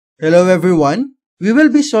Hello everyone! We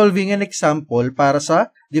will be solving an example para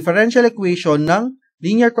sa differential equation ng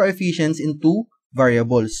linear coefficients in two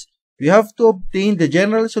variables. We have to obtain the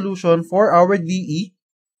general solution for our DE,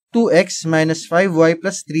 2x minus 5y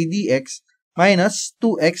plus 3 dx minus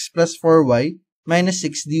 2x plus 4y minus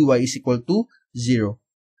 6 dy is equal to 0.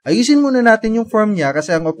 Ayusin muna natin yung form niya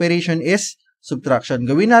kasi ang operation is subtraction.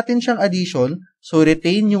 Gawin natin siyang addition, so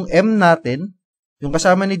retain yung m natin, yung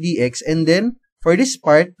kasama ni dx, and then for this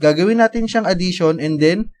part, gagawin natin siyang addition and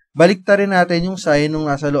then baliktarin natin yung sign nung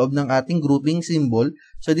nasa loob ng ating grouping symbol.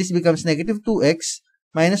 So this becomes negative 2x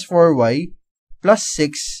minus 4y plus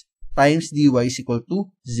 6 times dy is equal to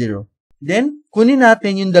 0. Then, kunin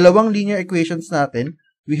natin yung dalawang linear equations natin.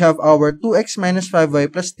 We have our 2x minus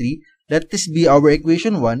 5y plus 3. Let this be our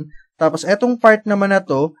equation 1. Tapos, etong part naman na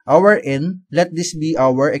to, our n, let this be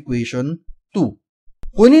our equation 2.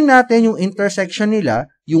 Kunin natin yung intersection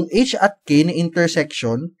nila, yung h at k na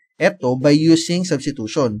intersection, eto by using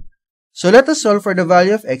substitution. So let us solve for the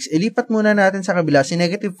value of x. Ilipat muna natin sa kabila si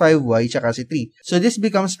negative 5y tsaka si 3. So this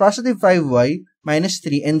becomes positive 5y minus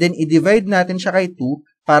 3 and then i-divide natin siya kay 2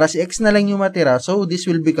 para si x na lang yung matira. So this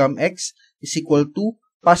will become x is equal to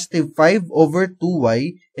positive 5 over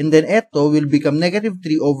 2y and then eto will become negative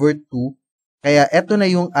 3 over 2. Kaya eto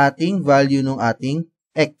na yung ating value ng ating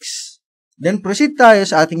x. Then, proceed tayo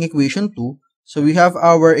sa ating equation 2. So, we have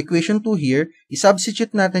our equation 2 here.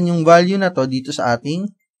 I-substitute natin yung value na to dito sa ating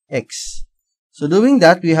x. So, doing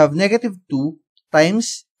that, we have negative 2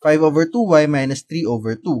 times 5 over 2y minus 3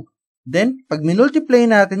 over 2. Then, pag minultiply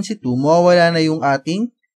natin si 2, mawawala na yung ating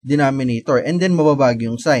denominator. And then, mababago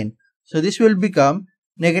yung sign. So, this will become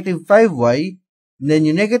negative 5y. Then,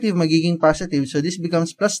 yung negative magiging positive. So, this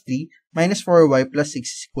becomes plus 3 minus 4y plus 6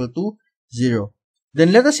 is equal to 0. Then,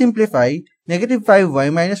 let us simplify. Negative 5y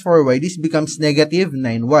minus 4y, this becomes negative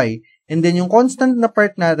 9y. And then, yung constant na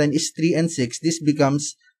part natin is 3 and 6. This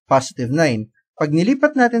becomes positive 9. Pag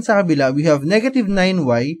nilipat natin sa kabila, we have negative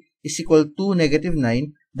 9y is equal to negative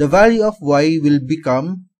 9. The value of y will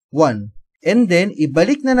become 1. And then,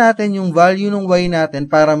 ibalik na natin yung value ng y natin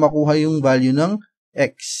para makuha yung value ng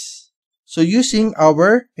x. So, using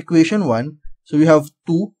our equation 1, so we have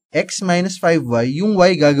 2x minus 5y, yung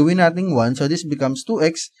y gagawin natin 1, so this becomes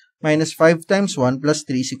 2x minus 5 times 1 plus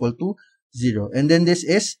 3 is equal to 0. And then this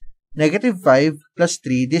is negative 5 plus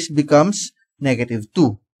 3, this becomes negative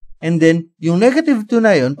 2. And then, yung negative 2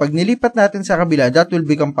 na yun, pag nilipat natin sa kabila, that will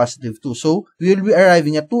become positive 2. So, we will be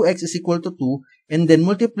arriving at 2x is equal to 2, and then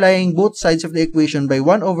multiplying both sides of the equation by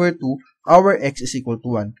 1 over 2, our x is equal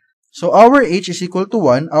to 1. So, our h is equal to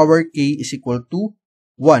 1, our k is equal to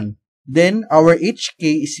 1. Then, our hk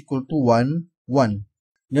is equal to 1, 1.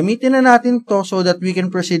 Gamitin na natin to so that we can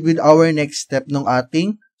proceed with our next step ng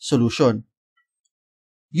ating solution.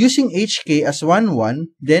 Using hk as 1,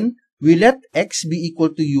 1, then, we let x be equal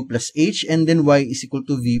to u plus h and then y is equal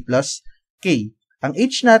to v plus k. Ang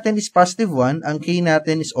h natin is positive 1, ang k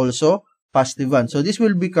natin is also positive 1. So, this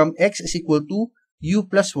will become x is equal to u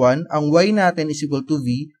plus 1, ang y natin is equal to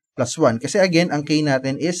v plus 1. Kasi again, ang k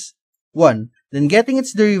natin is 1. Then, getting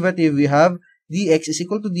its derivative, we have dx is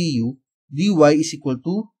equal to du, dy is equal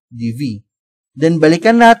to dv. Then,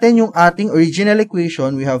 balikan natin yung ating original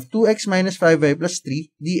equation. We have 2x minus 5y plus 3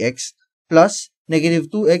 dx plus negative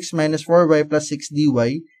 2x minus 4y plus 6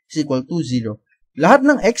 dy is equal to 0. Lahat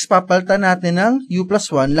ng x papalitan natin ng u plus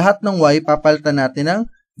 1, lahat ng y papalitan natin ng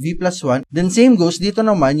v plus 1. Then, same goes dito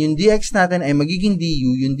naman, yung dx natin ay magiging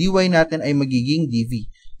du, yung dy natin ay magiging dv.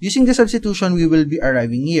 Using the substitution, we will be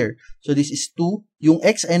arriving here. So, this is 2. Yung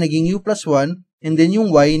x ay naging u plus 1. And then, yung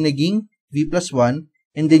y naging v plus 1.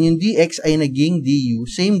 And then, yung dx ay naging du.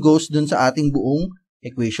 Same goes dun sa ating buong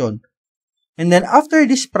equation. And then, after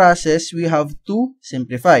this process, we have to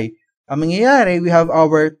simplify. Ang mangyayari, we have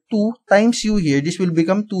our 2 times u here. This will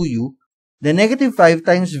become 2u. The negative 5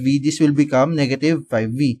 times v, this will become negative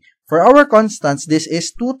 5v. For our constants, this is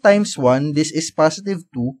 2 times 1. This is positive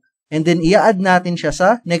 2. And then, i-add natin siya sa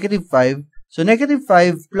negative 5. So, negative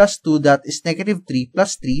 5 plus 2, that is negative 3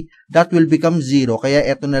 plus 3. That will become 0. Kaya,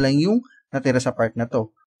 eto na lang yung natira sa part na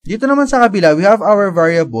to. Dito naman sa kabila, we have our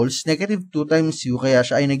variables, negative 2 times u. Kaya,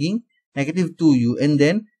 siya ay naging negative 2u. And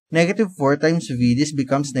then, negative 4 times v. This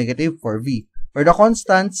becomes negative 4v. For the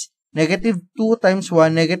constants, negative 2 times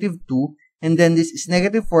 1, negative 2. And then, this is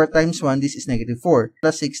negative 4 times 1. This is negative 4.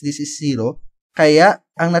 Plus 6, this is 0. Kaya,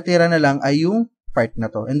 ang natira na lang ay yung part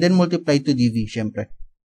na to. And then, multiply to dv, syempre.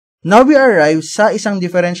 Now, we arrive sa isang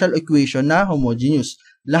differential equation na homogeneous.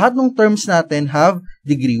 Lahat ng terms natin have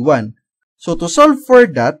degree 1. So, to solve for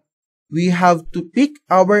that, we have to pick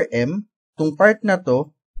our m, tong part na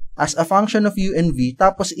to, as a function of u and v,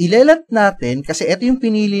 tapos ilelet natin, kasi ito yung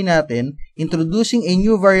pinili natin, introducing a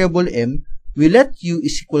new variable m, we let u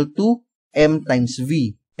is equal to m times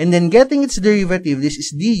v. And then getting its derivative, this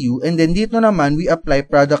is du, and then dito naman, we apply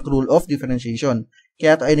product rule of differentiation.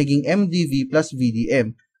 Kaya ito ay naging mdv plus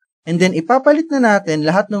vdm. And then, ipapalit na natin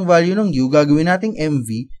lahat ng value ng u, gagawin nating mv,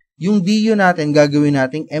 yung du natin, gagawin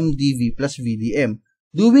nating mdv plus vdm.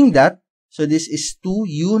 Doing that, so this is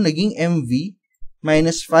 2u naging mv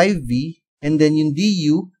minus 5v, and then yung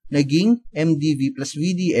du naging mdv plus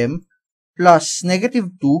vdm plus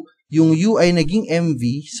negative 2, yung u ay naging mv,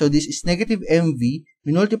 so this is negative mv,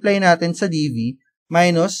 minultiply natin sa dv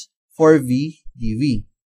minus 4v dv.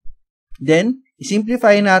 Then,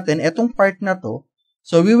 isimplify natin etong part na to,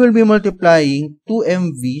 so we will be multiplying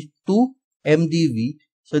 2mv to mdv,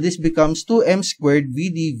 so this becomes 2m squared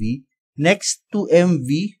vdv, next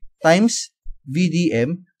 2mv times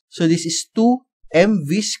vdm, so this is 2mv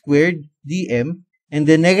squared dm, and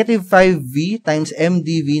then negative 5v times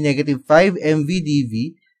mdv, negative 5mv dv,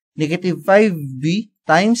 negative 5v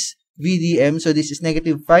times vdm, so this is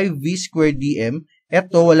negative 5v squared dm.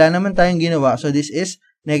 Eto, wala naman tayong ginawa, so this is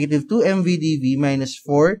negative 2mv dv minus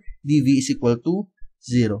 4dv is equal to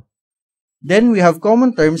 0. Then, we have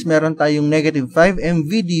common terms, meron tayong negative 5mv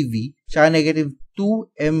dv, tsaka negative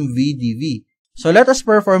 2mv dv. So, let us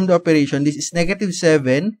perform the operation. This is negative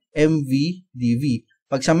 7mv dv.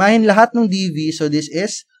 Pagsamahin lahat ng dv, so this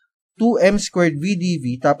is 2m squared v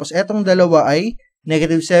dv, tapos etong dalawa ay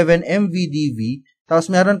negative 7mv dv, tapos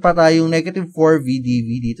meron pa tayong negative 4v dv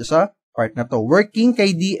dito sa part na to. Working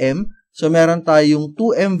kay dm, so meron tayong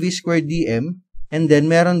 2mv squared dm, and then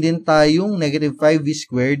meron din tayong negative 5v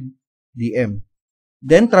squared dm.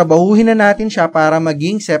 Then, trabahuhin na natin siya para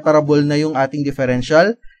maging separable na yung ating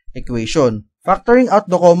differential equation. Factoring out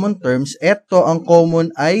the common terms, eto ang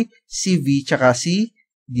common ay cv tsaka si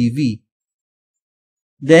dv.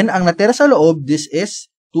 Then, ang natira sa loob, this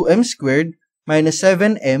is 2m squared minus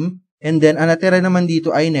 7m, and then ang natira naman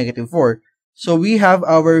dito ay negative 4. So, we have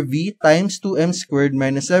our v times 2m squared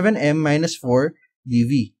minus 7m minus 4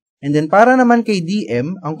 dv. And then, para naman kay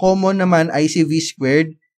dm, ang common naman ay si v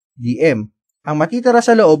squared dm. Ang matitira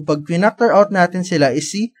sa loob, pag pinactor out natin sila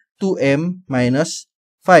is si 2m minus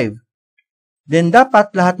 5. Then,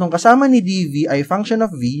 dapat lahat ng kasama ni dv ay function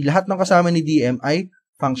of v, lahat ng kasama ni dm ay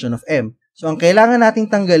function of m. So, ang kailangan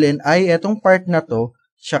nating tanggalin ay etong part na to,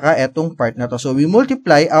 saka etong part na to. So, we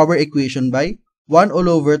multiply our equation by 1 all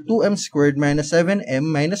over 2m squared minus 7m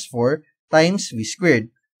minus 4 times v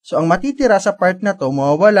squared. So, ang matitira sa part na to,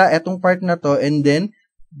 mawawala etong part na to, and then,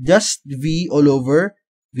 just v all over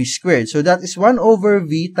v squared. So, that is 1 over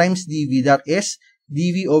v times dv, that is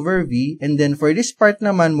dv over v, and then, for this part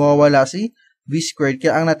naman, mawawala si v squared,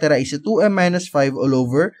 kaya ang natira is 2m minus 5 all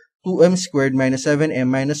over 2m squared minus 7m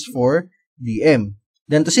minus 4 dm.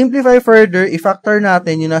 Then, to simplify further, i-factor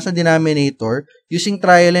natin yung nasa denominator. Using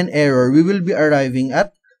trial and error, we will be arriving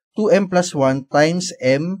at 2m plus 1 times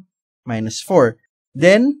m minus 4.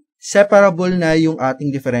 Then, separable na yung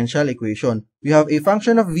ating differential equation. We have a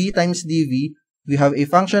function of v times dv. We have a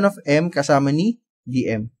function of m kasama ni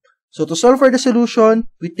dm. So, to solve for the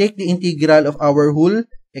solution, we take the integral of our whole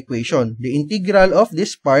equation. The integral of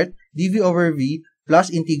this part, dv over v,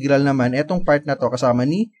 plus integral naman, etong part na to kasama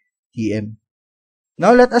ni dm.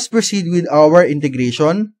 Now, let us proceed with our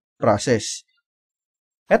integration process.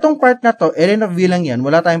 Etong part na to, ln of v lang yan,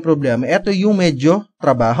 wala tayong problema. Ito yung medyo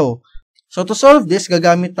trabaho. So, to solve this,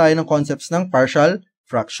 gagamit tayo ng concepts ng partial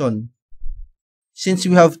fraction. Since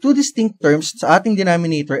we have two distinct terms sa ating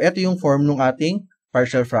denominator, ito yung form ng ating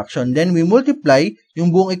partial fraction. Then, we multiply yung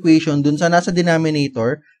buong equation dun sa nasa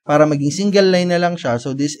denominator para maging single line na lang siya.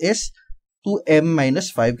 So, this is 2m minus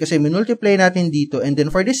 5 kasi minultiply natin dito. And then,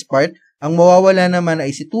 for this part, ang mawawala naman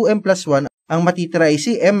ay si 2m plus 1. Ang matitira ay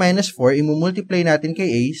si m minus 4. Imumultiply natin kay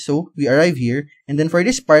a. So, we arrive here. And then, for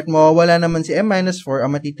this part, mawawala naman si m minus 4.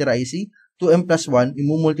 Ang matitira ay si 2m plus 1.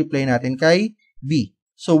 Imumultiply natin kay b.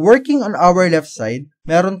 So, working on our left side,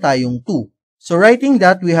 meron tayong 2. So, writing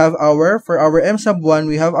that, we have for our m sub 1,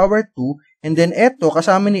 we have our 2. And then, eto,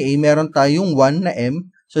 kasama ni a, meron tayong 1 na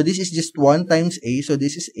m. So, this is just 1 times a. So,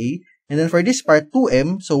 this is a. And then, for this part,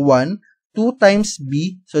 2m. So, 1. 2 times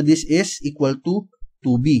b. So, this is equal to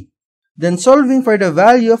 2b. Then, solving for the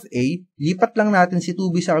value of a, lipat lang natin si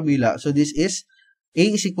 2b sa kabila. So, this is a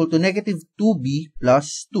is equal to negative 2b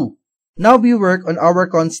plus 2. Now, we work on our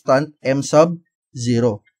constant m sub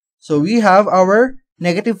 0. So, we have our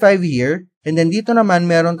negative 5 here. And then, dito naman,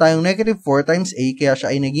 meron tayong negative 4 times a. Kaya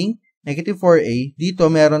siya ay naging negative 4a. Dito,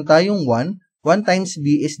 meron tayong 1. 1 times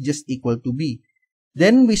b is just equal to b.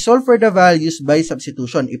 Then, we solve for the values by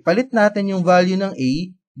substitution. Ipalit natin yung value ng a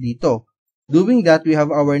dito. Doing that, we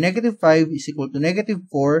have our negative 5 is equal to negative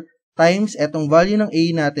 4 times etong value ng A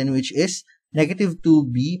natin which is negative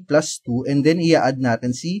 2B plus 2 and then i-add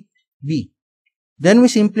natin si B. Then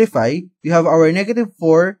we simplify, we have our negative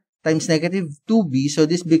 4 times negative 2B so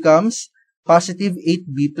this becomes positive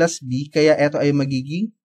 8B plus B kaya ito ay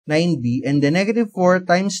magiging 9B and then negative 4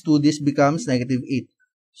 times 2 this becomes negative 8.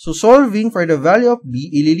 So solving for the value of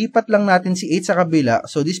B, ililipat lang natin si 8 sa kabila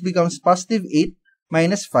so this becomes positive 8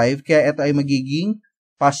 minus 5, kaya ito ay magiging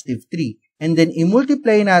positive 3. And then,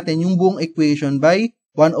 i-multiply natin yung buong equation by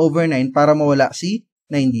 1 over 9 para mawala si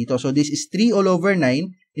 9 dito. So, this is 3 all over 9.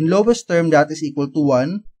 In lowest term, that is equal to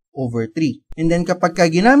 1 over 3. And then, kapag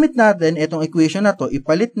ginamit natin itong equation na to,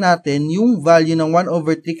 ipalit natin yung value ng 1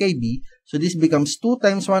 over 3 kay B. So, this becomes 2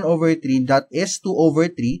 times 1 over 3, that is 2 over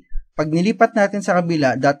 3. Pag nilipat natin sa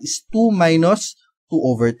kabila, that is 2 minus 2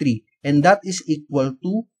 over 3. And that is equal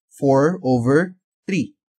to 4 over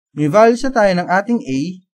 3. May values na tayo ng ating A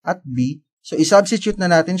at B. So, isubstitute na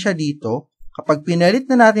natin siya dito. Kapag pinalit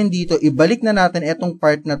na natin dito, ibalik na natin itong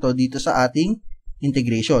part na to dito sa ating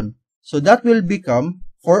integration. So, that will become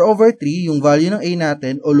 4 over 3, yung value ng A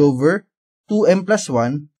natin, all over 2m plus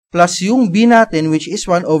 1, plus yung B natin, which is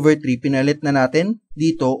 1 over 3, pinalit na natin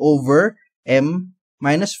dito over m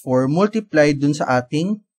minus 4 multiplied dun sa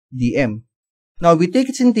ating dm. Now, we take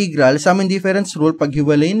its integral, sum and difference rule,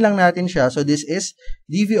 paghiwalayin lang natin siya. So, this is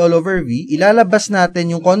dv all over v. Ilalabas natin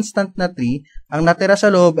yung constant na 3. Ang natira sa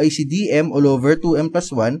loob ay si dm all over 2m plus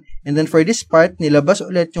 1. And then, for this part, nilabas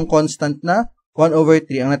ulit yung constant na 1 over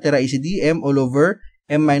 3. Ang natira ay si dm all over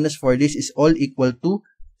m minus 4. This is all equal to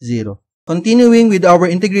 0. Continuing with our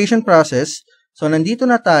integration process. So, nandito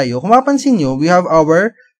na tayo. Kung mapansin nyo, we have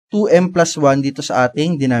our 2m plus 1 dito sa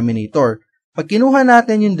ating denominator. Pag kinuha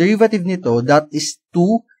natin yung derivative nito, that is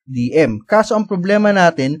 2dm. Kaso ang problema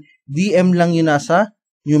natin, dm lang yung nasa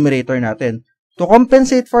numerator natin. To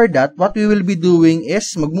compensate for that, what we will be doing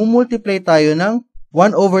is magmumultiply tayo ng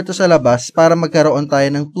 1 over to sa labas para magkaroon tayo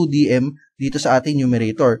ng 2dm dito sa ating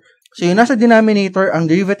numerator. So yung nasa denominator,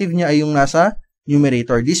 ang derivative niya ay yung nasa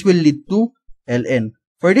numerator. This will lead to ln.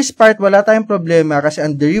 For this part, wala tayong problema kasi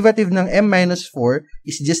ang derivative ng m minus 4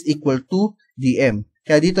 is just equal to dm.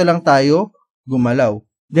 Kaya dito lang tayo gumalaw.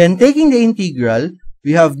 Then, taking the integral,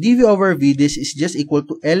 we have dv over v. This is just equal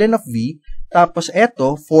to ln of v. Tapos,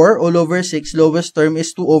 eto, 4 all over 6. Lowest term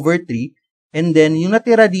is 2 over 3. And then, yung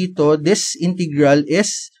natira dito, this integral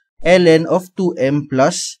is ln of 2m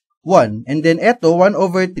plus 1. And then, eto, 1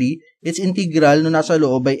 over 3. Its integral no nasa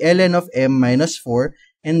loob ay ln of m minus 4.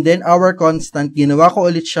 And then, our constant, ginawa ko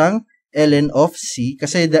ulit siyang ln of c.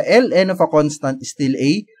 Kasi the ln of a constant is still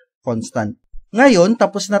a constant. Ngayon,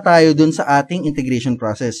 tapos na tayo dun sa ating integration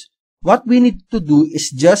process. What we need to do is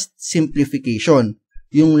just simplification.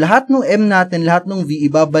 Yung lahat ng m natin, lahat ng v,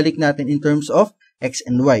 ibabalik natin in terms of x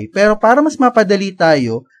and y. Pero para mas mapadali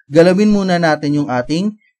tayo, galawin muna natin yung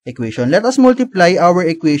ating equation. Let us multiply our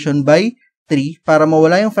equation by 3 para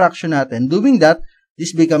mawala yung fraction natin. Doing that,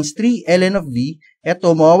 this becomes 3 ln of v.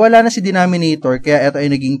 Ito, mawawala na si denominator, kaya ito ay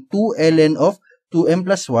naging 2 ln of 2m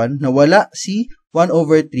plus 1, nawala si 1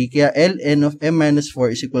 over 3, kaya ln of m minus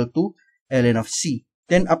 4 is equal to ln of c.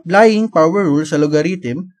 Then, applying power rule sa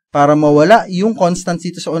logarithm, para mawala yung constants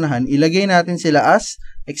dito sa unahan, ilagay natin sila as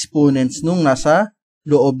exponents nung nasa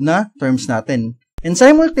loob na terms natin. And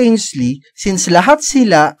simultaneously, since lahat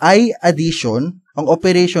sila ay addition, ang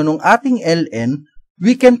operation ng ating ln,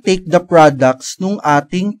 we can take the products nung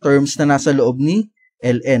ating terms na nasa loob ni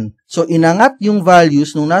ln. So, inangat yung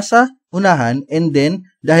values nung nasa unahan, and then,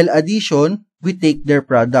 dahil addition, we take their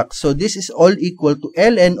product. So, this is all equal to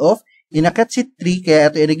ln of, inakyat si 3, kaya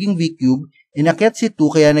ito ay naging v cube, inakyat si 2,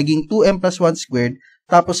 kaya naging 2m plus 1 squared,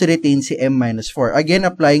 tapos retain si m minus 4. Again,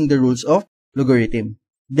 applying the rules of logarithm.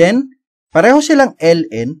 Then, pareho silang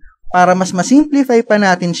ln, para mas masimplify pa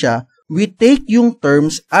natin siya, we take yung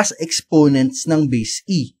terms as exponents ng base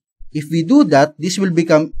e. If we do that, this will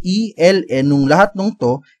become e ln nung lahat nung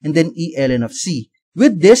to, and then e ln of c.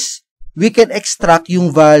 With this, we can extract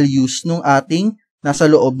yung values nung ating nasa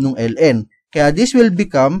loob nung ln. Kaya this will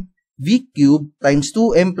become v cubed times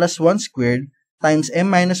 2m plus 1 squared times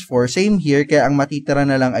m minus 4. Same here, kaya ang matitira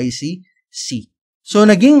na lang ay si c. So,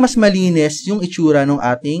 naging mas malinis yung itsura ng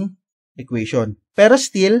ating equation. Pero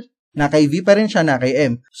still, na kay v pa rin siya, na kay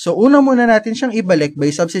m. So, una muna natin siyang ibalik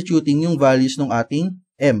by substituting yung values ng ating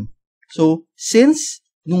m. So, since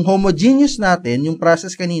nung homogeneous natin, yung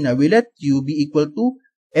process kanina, we let u be equal to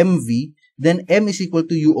mv, then m is equal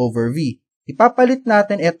to u over v. Ipapalit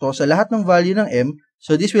natin ito sa lahat ng value ng m,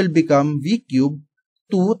 so this will become v cubed,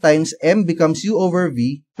 2 times m becomes u over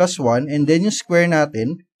v plus 1, and then yung square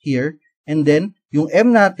natin here, and then yung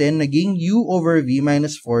m natin naging u over v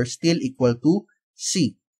minus 4 still equal to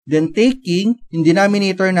c. Then taking yung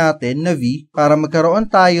denominator natin na v para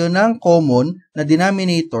magkaroon tayo ng common na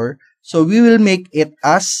denominator, so we will make it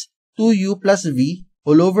as 2u plus v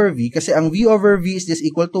all over v kasi ang v over v is just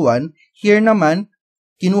equal to 1. Here naman,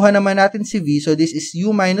 kinuha naman natin si v, so this is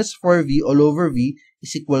u minus 4v all over v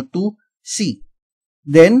is equal to c.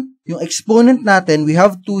 Then, yung exponent natin, we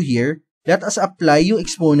have 2 here. Let us apply yung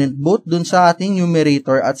exponent both dun sa ating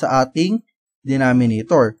numerator at sa ating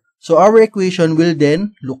denominator. So, our equation will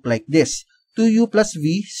then look like this. 2u plus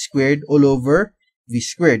v squared all over v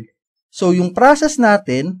squared. So, yung process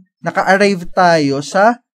natin, naka-arrive tayo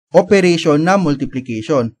sa operation na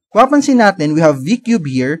multiplication. Kung mapansin natin, we have v cube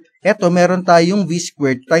here. Eto, meron tayong v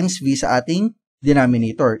squared times v sa ating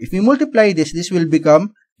denominator. If we multiply this, this will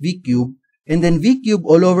become v cube. And then v cube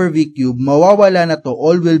all over v cube, mawawala na to,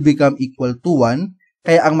 all will become equal to 1.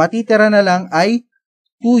 Kaya ang matitira na lang ay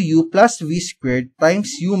 2u plus v squared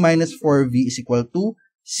times u minus 4v is equal to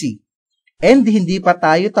c. And hindi pa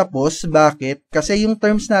tayo tapos. Bakit? Kasi yung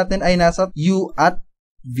terms natin ay nasa u at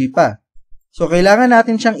v pa. So, kailangan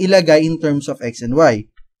natin siyang ilagay in terms of x and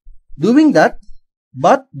y. Doing that,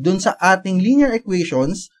 but dun sa ating linear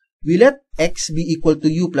equations, we let x be equal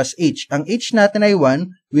to u plus h. Ang h natin ay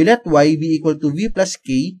 1. We let y be equal to v plus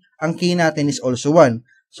k. Ang k natin is also 1.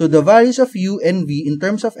 So, the values of u and v in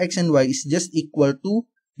terms of x and y is just equal to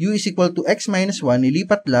u is equal to x minus 1.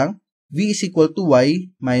 Nilipat lang. V is equal to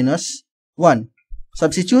y minus 1.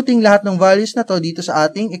 Substituting lahat ng values na to dito sa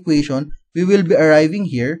ating equation, we will be arriving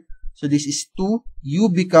here. So, this is 2. U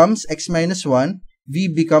becomes x minus 1. V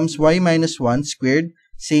becomes y minus 1 squared.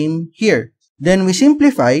 Same here. Then, we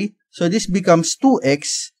simplify. So, this becomes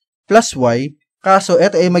 2x plus y. Kaso,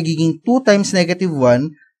 ito ay magiging 2 times negative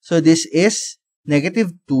 1. So, this is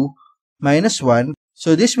negative 2 minus 1.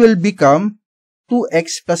 So, this will become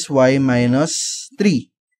 2x plus y minus 3.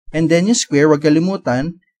 And then, yung square, wag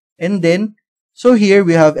kalimutan. And then, so here,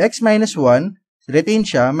 we have x minus 1. Retain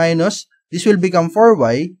siya. Minus, this will become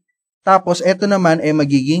 4y. Tapos, ito naman ay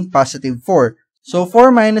magiging positive 4. So, 4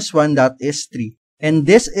 minus 1, that is 3. And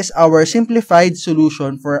this is our simplified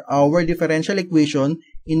solution for our differential equation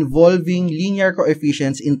involving linear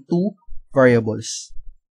coefficients in two variables.